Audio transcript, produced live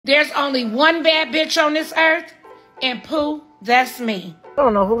There's only one bad bitch on this earth, and Pooh, that's me. I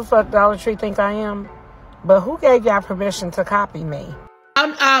don't know who the fuck Dollar Tree think I am, but who gave y'all permission to copy me?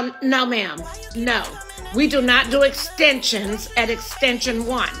 No, ma'am. No. We do not do extensions at extension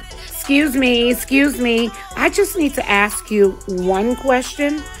 1. Excuse me. I just need to ask you one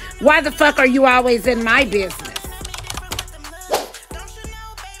question. Why the fuck are you always in my business?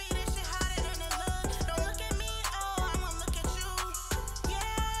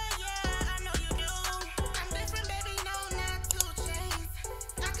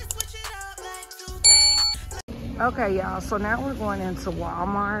 Okay, y'all, so now we're going into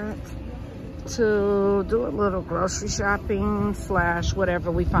Walmart to do a little grocery shopping /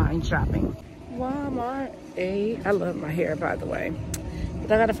 whatever we find shopping. Walmart, I love my hair, by the way.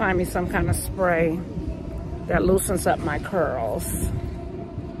 But I gotta find me some kind of spray that loosens up my curls.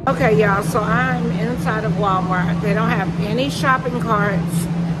 Okay, y'all, so I'm inside of Walmart. They don't have any shopping carts,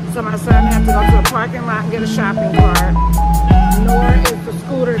 so my son had to go to the parking lot and get a shopping cart. Nor is the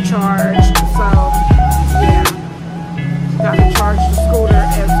scooter charged, so yeah. Gotta charge the scooter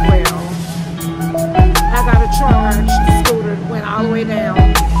as well. I gotta charge the scooter, went all the way down.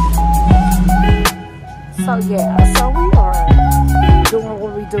 So yeah, so we are doing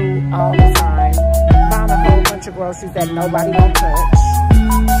what we do all the time. Buying a whole bunch of groceries that nobody gonna touch.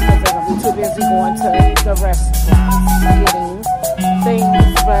 Because they're gonna be too busy going to the restaurants, getting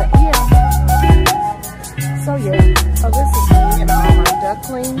things, but yeah. So yeah, so this is me and all my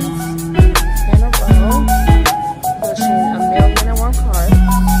ducklings in a row. Pushing 1,000,001 cards.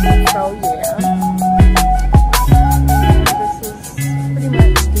 So yeah. And this is pretty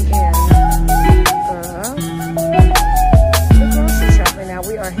much the end of the grocery shopping. Now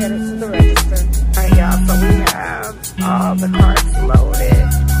we are headed to the register. Alright, y'all, so we have all the carts loaded.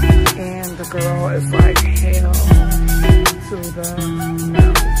 And the girl is like hell to the no.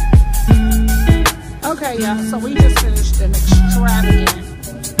 Okay, y'all, so we just finished an extravagant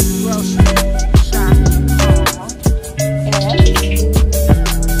grocery shopping haul at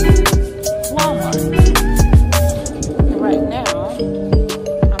Walmart. And right now,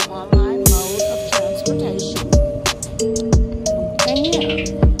 I'm on my mode of transportation. And yeah,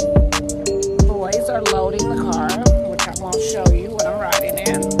 boys are loading the car, which I won't show you what I'm riding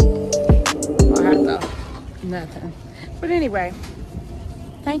in. I have to, nothing. But anyway,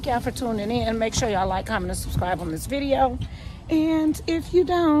 thank y'all for tuning in. Make sure y'all like, comment, and subscribe on this video. And if you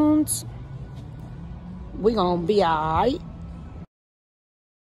don't, we gonna be all right.